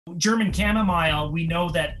German chamomile, we know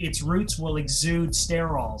that its roots will exude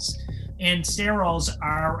sterols, and sterols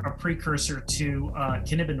are a precursor to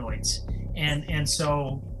cannabinoids, and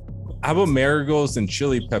so. How about marigolds and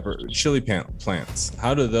chili plants?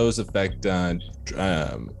 How do those affect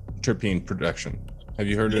terpene production? Have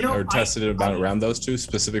you heard or tested about around those two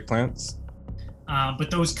specific plants? But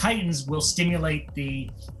those chitins will stimulate the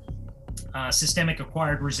systemic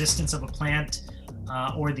acquired resistance of a plant,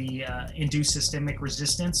 or the induced systemic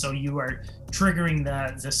resistance. So you are triggering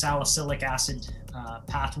the salicylic acid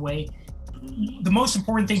pathway. The most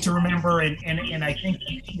important thing to remember, and I think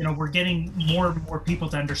we're getting more and more people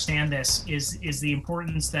to understand this, is the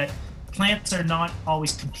importance that plants are not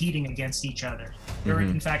always competing against each other. They're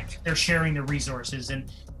in fact, they're sharing the resources.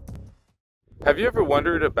 And have you ever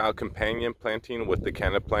wondered about companion planting with the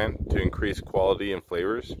canna plant to increase quality and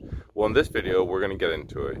flavors? Well, in this video, we're going to get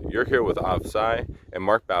into it. You're here with Av Sai and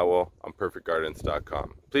Mark Bowell on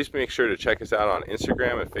PerfectGardens.com. Please make sure to check us out on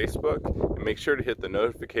Instagram and Facebook, and make sure to hit the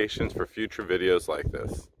notifications for future videos like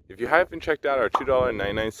this. If you haven't checked out our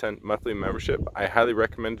 $2.99 monthly membership, I highly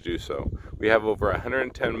recommend to do so. We have over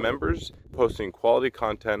 110 members posting quality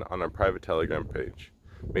content on our private Telegram page.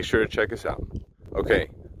 Make sure to check us out. Okay,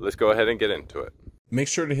 let's go ahead and get into it. Make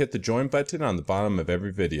sure to hit the join button on the bottom of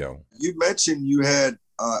every video. You mentioned you had,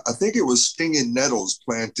 I think it was stinging nettles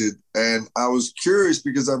planted, and I was curious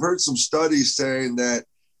because I've heard some studies saying that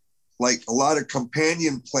like a lot of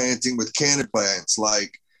companion planting with canna plants,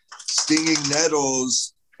 like stinging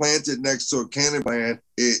nettles planted next to a canna plant,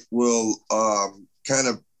 it will kind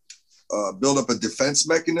of build up a defense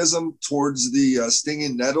mechanism towards the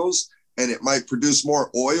stinging nettles, and it might produce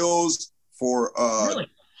more oils for really?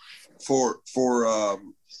 for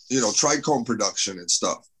trichome production and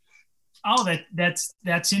stuff. Oh, that's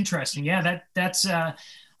interesting. Yeah, that's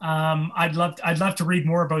I'd love to read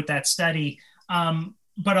more about that study.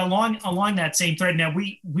 But along that same thread, now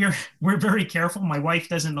we're very careful. My wife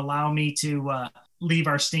doesn't allow me to leave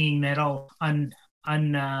our stinging nettle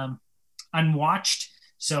unwatched.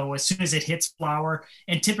 So as soon as it hits flower,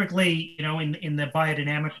 and typically, in the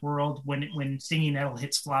biodynamic world, when stinging nettle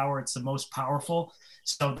hits flower, it's the most powerful.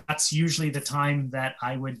 So that's usually the time that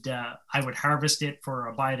I would harvest it for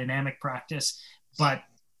a biodynamic practice. But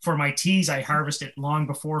for my teas, I harvest it long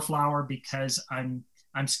before flower because I'm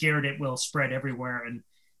scared it will spread everywhere,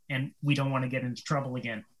 and we don't want to get into trouble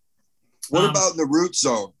again. What about the root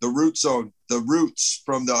zone? The roots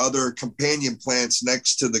from the other companion plants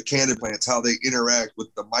next to the canna plants, how they interact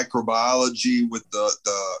with the microbiology, with the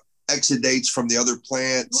exudates from the other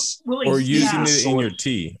plants, or using it in your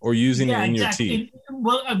tea, your tea.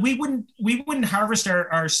 Well, we wouldn't harvest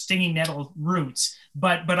our stinging nettle roots,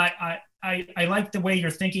 but I like the way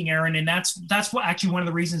you're thinking, Aaron, and that's actually one of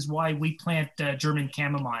the reasons why we plant German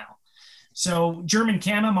chamomile. So German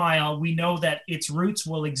chamomile, we know that its roots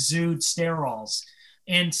will exude sterols,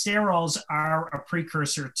 and sterols are a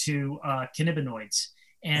precursor to cannabinoids,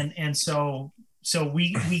 and so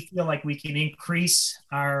we feel like we can increase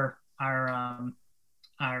our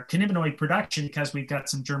cannabinoid production because we've got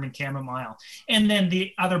some German chamomile. And then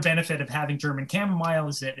the other benefit of having German chamomile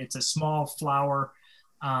is that it's a small flower,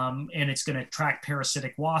 and it's going to attract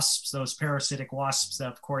parasitic wasps. Those parasitic wasps,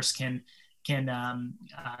 of course, can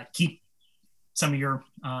keep some of your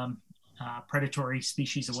predatory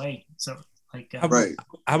species away. So right.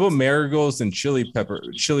 How about marigolds and chili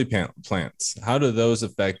plants? How do those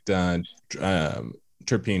affect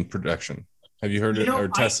terpene production? Have you heard or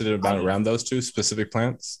tested about around those two specific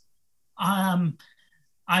plants? I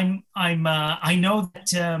know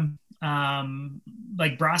that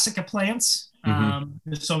like brassica plants.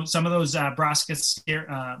 So some of those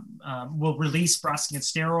brassica will release brassica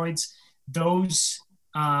steroids. Those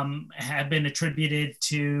have been attributed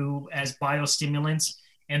to as biostimulants,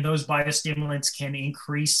 and those biostimulants can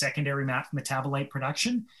increase secondary metabolite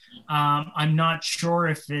production. I'm not sure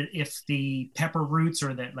if the pepper roots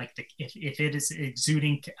or if it is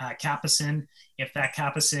exuding capsaicin, if that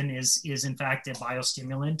capsaicin is in fact a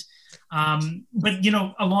biostimulant. But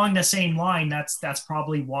along the same line, that's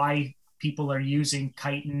probably why people are using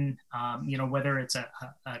chitin. Whether it's a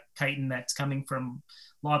chitin that's coming from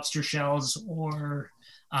lobster shells or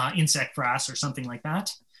insect frass or something like that.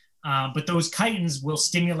 But those chitins will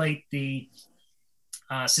stimulate the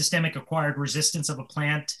systemic acquired resistance of a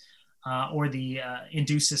plant, or the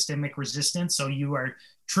induced systemic resistance. So you are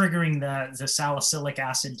triggering the salicylic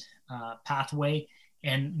acid pathway.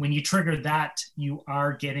 And when you trigger that, you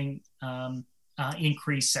are getting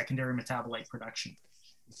increased secondary metabolite production.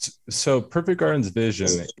 So Perfect Gardens'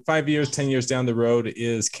 vision, 5 years, 10 years down the road,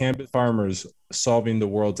 is cannabis farmers solving the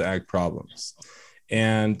world's ag problems.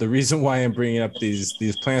 And the reason why I'm bringing up these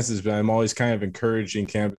plants is that I'm always kind of encouraging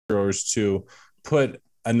cannabis growers to put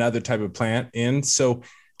another type of plant in. So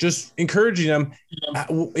just encouraging them,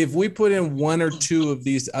 if we put in one or two of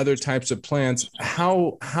these other types of plants,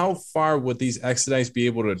 how far would these exodites be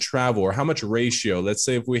able to travel, or how much ratio? Let's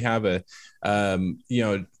say if we have a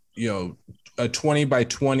a 20 by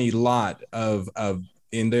 20 lot of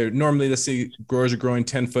in there, normally let's say growers are growing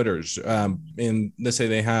 10 footers, and let's say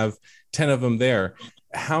they have 10 of them there.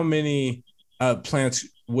 How many plants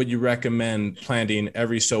would you recommend planting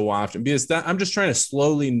every so often? Because that, I'm just trying to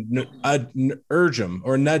slowly urge them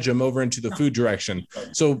or nudge them over into the food direction.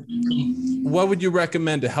 So what would you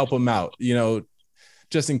recommend to help them out,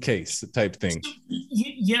 just in case type thing?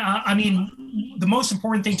 Yeah, I mean, the most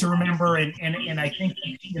important thing to remember, and I think,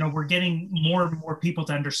 we're getting more and more people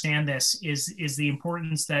to understand this, is the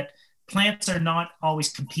importance that plants are not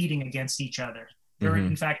always competing against each other. They're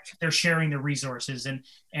in fact, they're sharing the resources,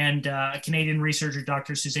 and a Canadian researcher,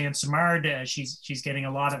 Dr. Suzanne Simard, she's getting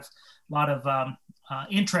a lot of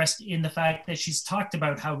interest in the fact that she's talked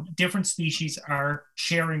about how different species are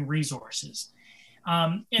sharing resources,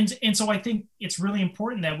 and so I think it's really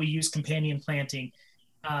important that we use companion planting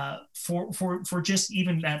for just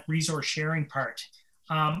even that resource sharing part.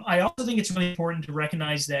 I also think it's really important to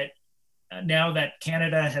recognize that now that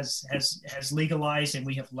Canada has legalized and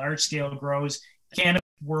we have large scale grows, cannabis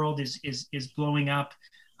world is blowing up.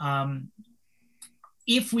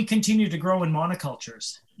 If we continue to grow in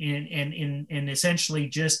monocultures in essentially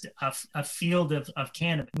just a field of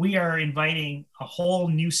cannabis, we are inviting a whole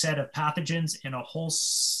new set of pathogens and a whole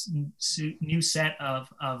new set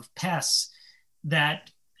of pests that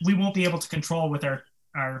we won't be able to control with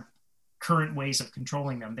our current ways of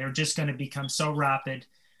controlling them. They're just going to become so rapid.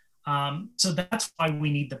 So that's why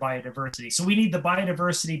we need the biodiversity. So we need the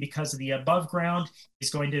biodiversity because of the above ground is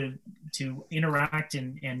going to interact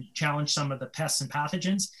and challenge some of the pests and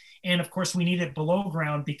pathogens. And of course, we need it below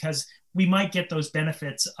ground because we might get those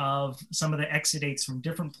benefits of some of the exudates from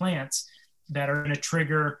different plants that are going to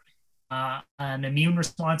trigger an immune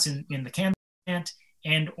response in the cannabis plant,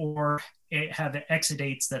 and or have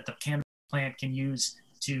exudates that the cannabis plant can use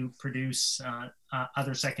to produce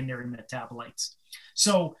other secondary metabolites.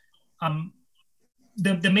 So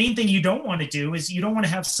the main thing you don't want to do is you don't want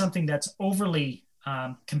to have something that's overly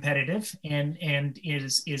competitive and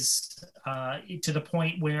is to the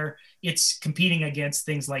point where it's competing against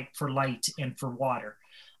things like for light and for water.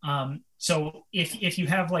 So if you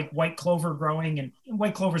have like white clover growing, and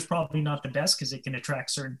white clover is probably not the best because it can attract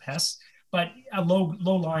certain pests, but a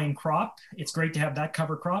low-lying crop, it's great to have that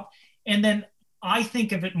cover crop. And then I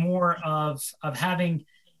think of it more of having,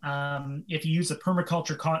 if you use the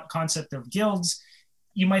permaculture concept of guilds,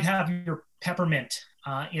 you might have your peppermint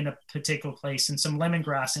in a particular place, and some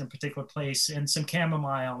lemongrass in a particular place, and some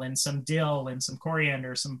chamomile, and some dill, and some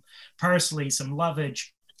coriander, some parsley, some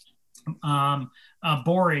lovage,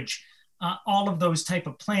 borage, all of those type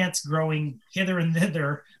of plants growing hither and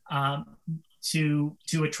thither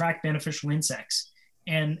to attract beneficial insects.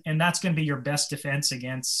 And that's going to be your best defense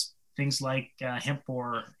against things like hemp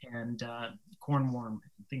borer and cornworm,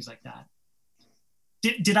 things like that.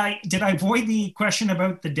 Did I avoid the question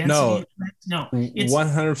about the density? No, it's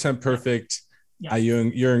 100% perfect. Yeah.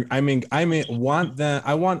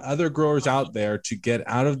 I want other growers out there to get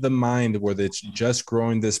out of the mind where it's just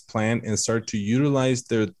growing this plant and start to utilize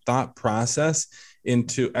their thought process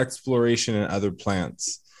into exploration in other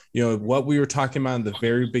plants. What we were talking about in the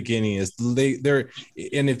very beginning is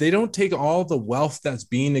and if they don't take all the wealth that's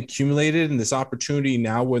being accumulated in this opportunity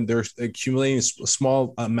now, when they're accumulating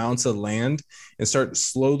small amounts of land and start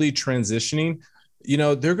slowly transitioning,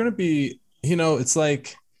 they're going to be, it's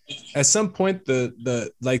like at some point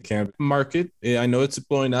the cannabis market, I know it's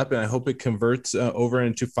blowing up, and I hope it converts over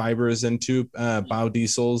into fibers, into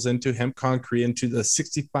biodiesels, into hemp concrete, into the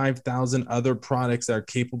 65,000 other products that are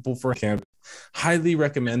capable for cannabis. Highly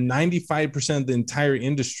recommend. 95% of the entire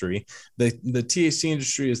industry, the THC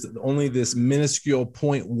industry is only this minuscule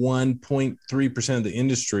 0.1, 0.3% of the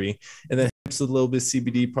industry, and then a little bit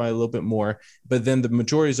CBD, probably a little bit more, but then the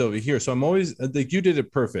majority is over here. So I'm always like, you did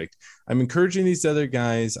it perfect. I'm encouraging these other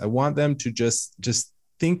guys. I want them to just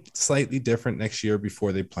think slightly different next year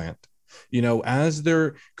before they plant. As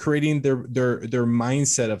they're creating their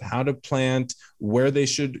mindset of how to plant, where they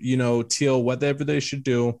should, till, whatever they should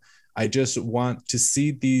do. I just want to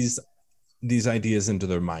see these ideas into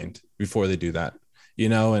their mind before they do that,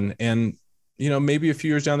 and maybe a few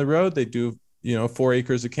years down the road, they do, 4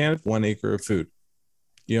 acres of cannabis, 1 acre of food,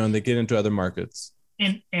 and they get into other markets.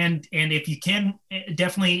 And if you can,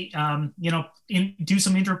 definitely, do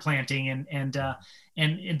some interplanting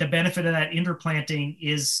and the benefit of that interplanting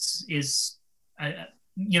is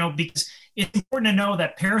because it's important to know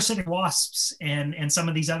that parasitic wasps and some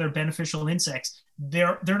of these other beneficial insects,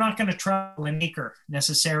 they're not going to travel an acre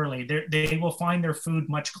necessarily. They will find their food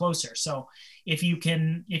much closer. So if you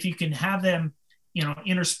can have them,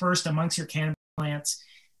 interspersed amongst your cannabis plants,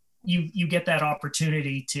 you get that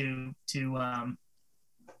opportunity to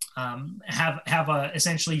have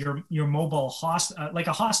essentially your mobile like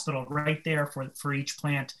a hospital right there for each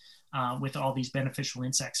plant. With all these beneficial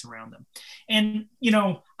insects around them. And,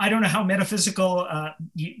 I don't know how metaphysical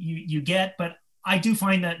you get, but I do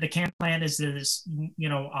find that the cannabis plant is this,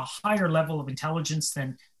 a higher level of intelligence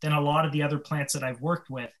than a lot of the other plants that I've worked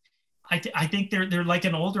with. I think they're like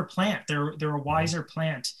an older plant. They're a wiser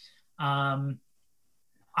plant.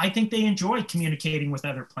 I think they enjoy communicating with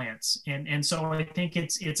other plants. And so I think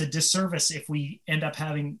it's a disservice if we end up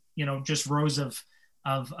having, just rows of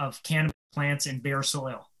cannabis plants in bare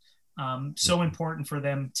soil. So important for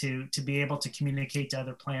them to be able to communicate to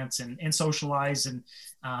other plants and socialize and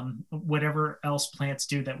whatever else plants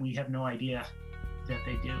do that we have no idea that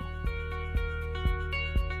they do.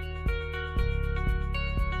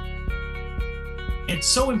 It's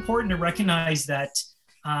so important to recognize that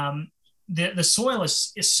the soil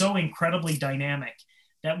is so incredibly dynamic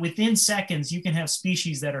that within seconds you can have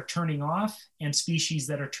species that are turning off and species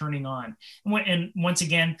that are turning on. And once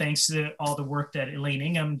again, thanks to all the work that Elaine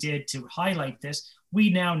Ingham did to highlight this,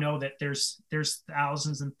 we now know that there's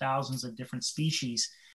thousands and thousands of different species